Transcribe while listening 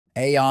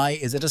AI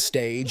is at a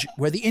stage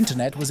where the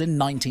internet was in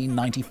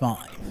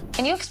 1995.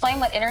 Can you explain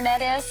what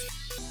internet is?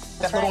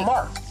 That little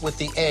mark with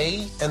the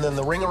A and then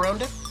the ring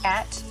around it?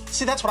 At?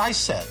 See, that's what I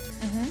said.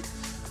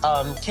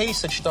 Kay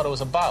said she thought it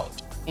was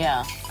about.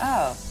 Yeah.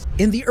 Oh.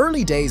 In the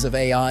early days of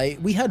AI,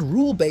 we had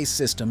rule-based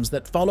systems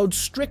that followed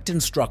strict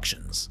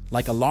instructions,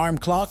 like alarm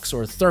clocks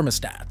or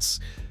thermostats.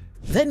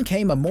 Then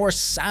came a more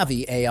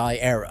savvy AI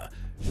era,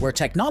 where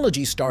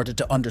technology started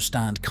to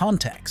understand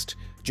context,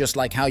 just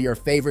like how your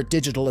favorite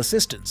digital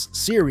assistants,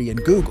 Siri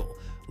and Google,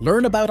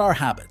 learn about our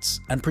habits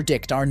and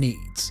predict our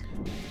needs.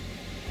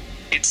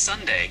 It's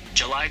Sunday,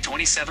 July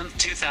 27th,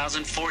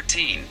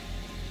 2014.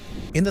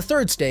 In the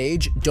third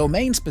stage,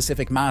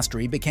 domain-specific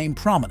mastery became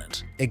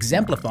prominent,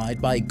 exemplified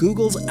by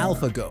Google's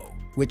AlphaGo,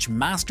 which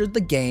mastered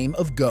the game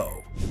of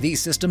Go.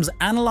 These systems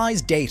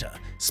analyze data,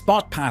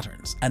 spot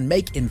patterns, and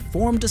make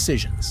informed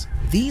decisions.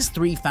 These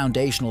three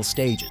foundational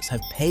stages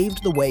have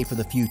paved the way for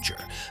the future,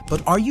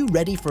 but are you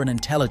ready for an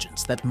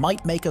intelligence that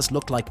might make us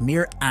look like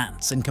mere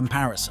ants in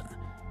comparison?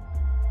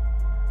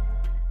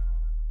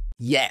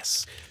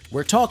 Yes,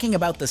 we're talking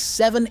about the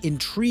 7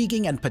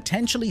 intriguing and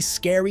potentially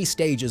scary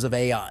stages of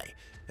AI,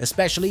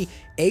 especially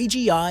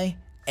AGI,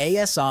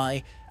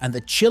 ASI, and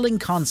the chilling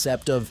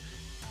concept of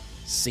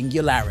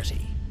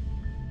Singularity.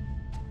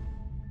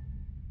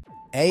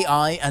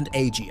 AI and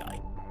AGI.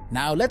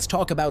 Now let's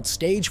talk about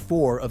stage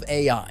 4 of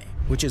AI,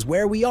 which is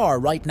where we are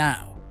right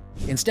now.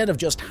 Instead of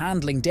just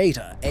handling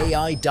data,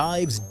 AI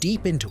dives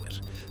deep into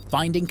it,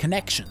 finding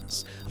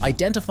connections,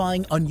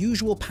 identifying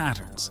unusual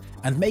patterns,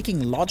 and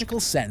making logical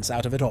sense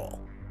out of it all.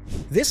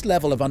 This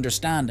level of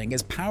understanding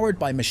is powered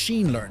by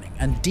machine learning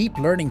and deep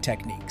learning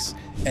techniques,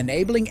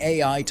 enabling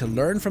AI to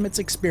learn from its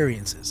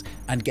experiences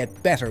and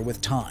get better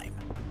with time.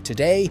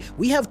 Today,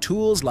 we have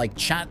tools like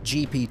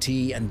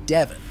ChatGPT and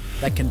Devin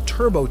that can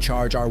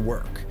turbocharge our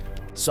work.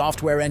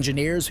 Software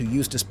engineers who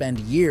used to spend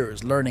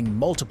years learning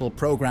multiple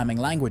programming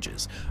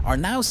languages are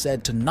now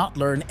said to not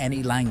learn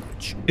any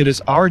language. It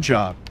is our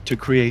job to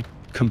create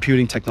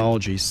computing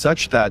technology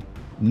such that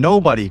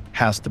nobody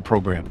has to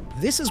program.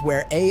 This is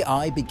where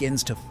AI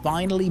begins to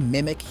finally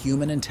mimic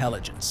human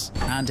intelligence,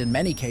 and in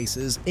many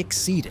cases,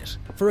 exceed it.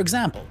 For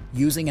example,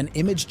 using an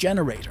image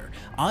generator,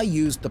 I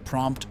used the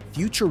prompt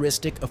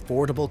 "futuristic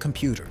affordable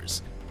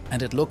computers,"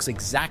 and it looks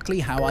exactly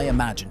how I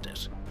imagined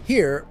it.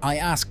 Here, I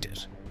asked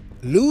it,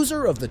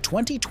 "Loser of the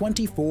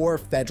 2024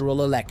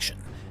 federal election,"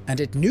 and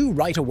it knew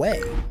right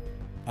away.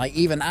 I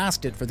even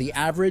asked it for the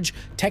average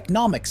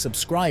Technomic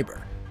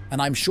subscriber,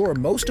 and I'm sure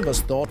most of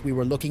us thought we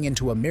were looking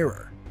into a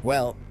mirror.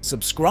 Well,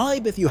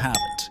 subscribe if you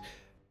haven't.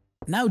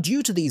 Now,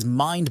 due to these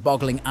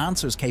mind-boggling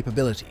answers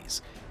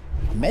capabilities,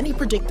 many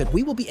predict that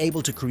we will be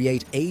able to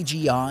create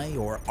AGI,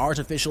 or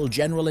artificial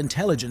general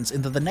intelligence,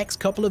 in the next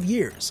couple of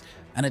years.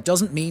 And it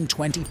doesn't mean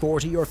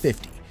 2040 or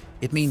 50.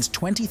 It means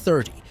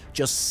 2030,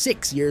 just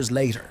 6 years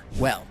later.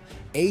 Well,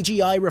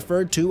 AGI,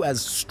 referred to as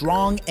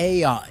strong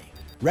AI,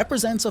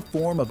 represents a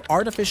form of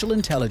artificial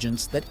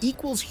intelligence that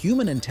equals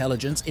human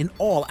intelligence in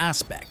all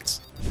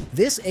aspects.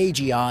 This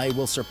AGI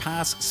will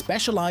surpass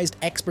specialized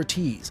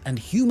expertise and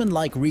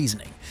human-like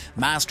reasoning,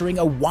 mastering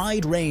a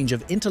wide range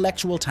of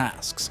intellectual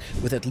tasks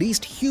with at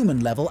least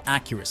human-level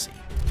accuracy.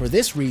 For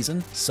this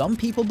reason, some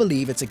people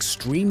believe it's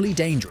extremely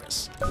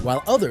dangerous,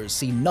 while others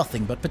see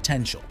nothing but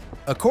potential.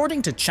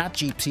 According to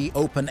ChatGPT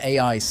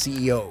OpenAI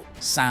CEO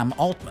Sam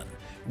Altman,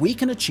 we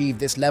can achieve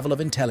this level of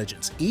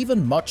intelligence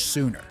even much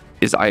sooner.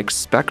 I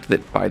expect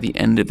that by the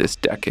end of this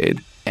decade,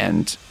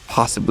 and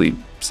possibly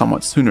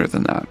somewhat sooner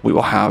than that, we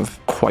will have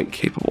quite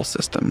capable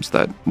systems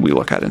that we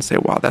look at and say,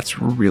 wow, that's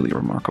really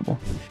remarkable.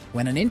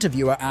 When an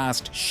interviewer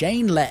asked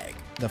Shane Legg,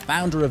 the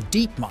founder of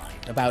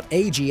DeepMind, about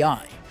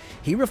AGI,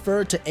 he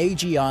referred to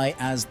AGI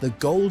as the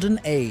golden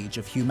age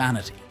of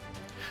humanity.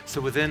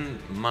 So within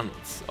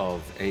months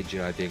of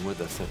AGI being with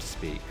us, so to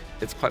speak,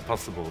 it's quite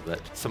possible that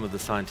some of the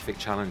scientific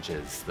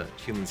challenges that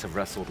humans have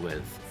wrestled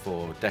with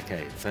for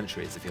decades,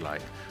 centuries if you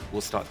like, will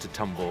start to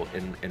tumble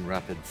in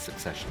rapid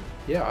succession.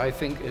 Yeah, I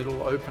think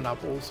it'll open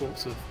up all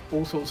sorts of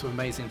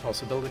amazing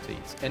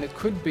possibilities. And it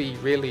could be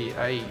really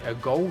a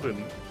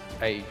golden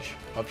age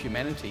of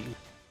humanity.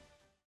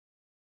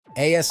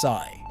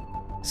 ASI.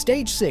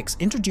 Stage 6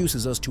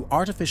 introduces us to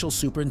artificial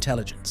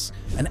superintelligence,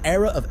 an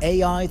era of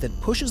AI that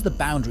pushes the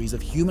boundaries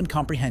of human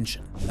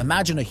comprehension.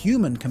 Imagine a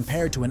human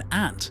compared to an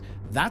ant.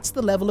 That's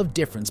the level of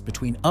difference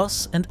between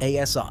us and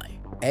ASI.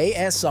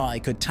 ASI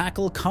could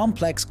tackle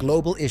complex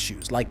global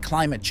issues like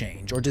climate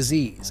change or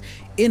disease,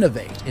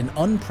 innovate in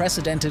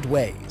unprecedented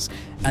ways,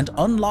 and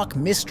unlock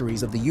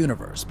mysteries of the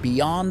universe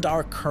beyond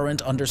our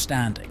current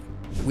understanding.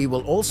 We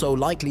will also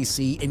likely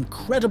see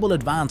incredible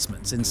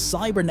advancements in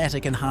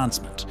cybernetic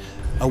enhancement,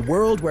 a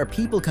world where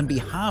people can be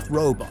half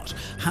robot,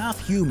 half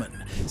human,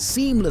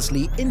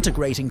 seamlessly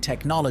integrating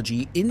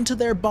technology into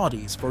their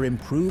bodies for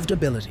improved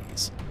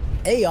abilities.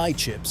 AI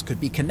chips could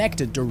be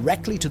connected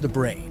directly to the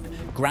brain,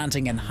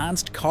 granting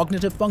enhanced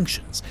cognitive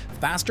functions,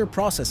 faster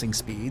processing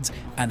speeds,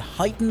 and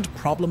heightened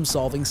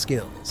problem-solving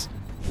skills.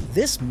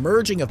 This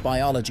merging of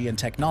biology and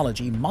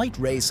technology might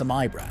raise some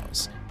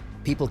eyebrows.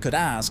 People could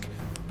ask,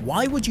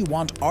 Why would you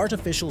want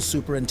artificial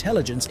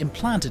superintelligence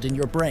implanted in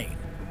your brain?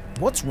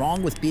 What's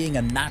wrong with being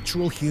a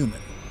natural human?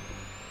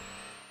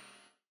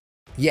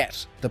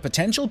 Yet, the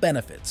potential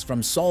benefits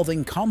from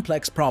solving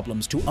complex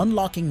problems to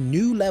unlocking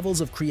new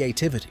levels of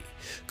creativity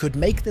could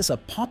make this a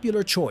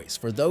popular choice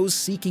for those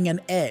seeking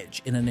an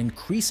edge in an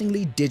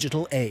increasingly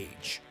digital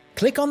age.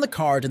 Click on the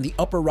card in the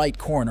upper right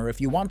corner if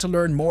you want to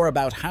learn more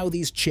about how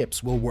these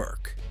chips will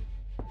work.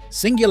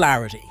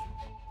 Singularity.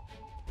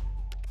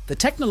 The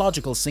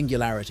technological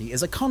singularity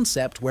is a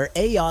concept where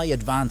AI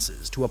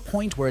advances to a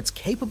point where it's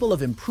capable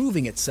of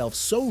improving itself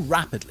so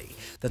rapidly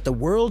that the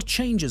world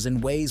changes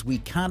in ways we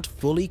can't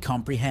fully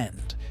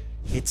comprehend.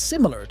 It's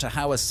similar to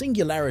how a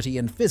singularity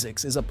in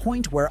physics is a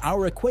point where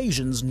our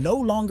equations no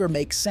longer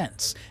make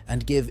sense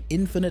and give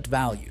infinite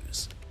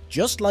values.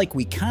 Just like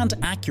we can't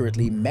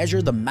accurately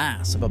measure the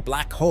mass of a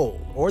black hole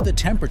or the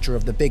temperature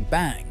of the Big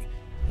Bang,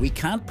 we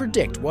can't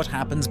predict what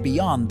happens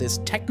beyond this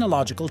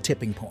technological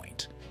tipping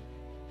point.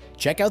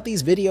 Check out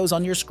these videos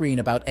on your screen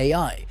about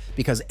AI,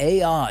 because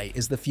AI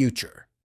is the future.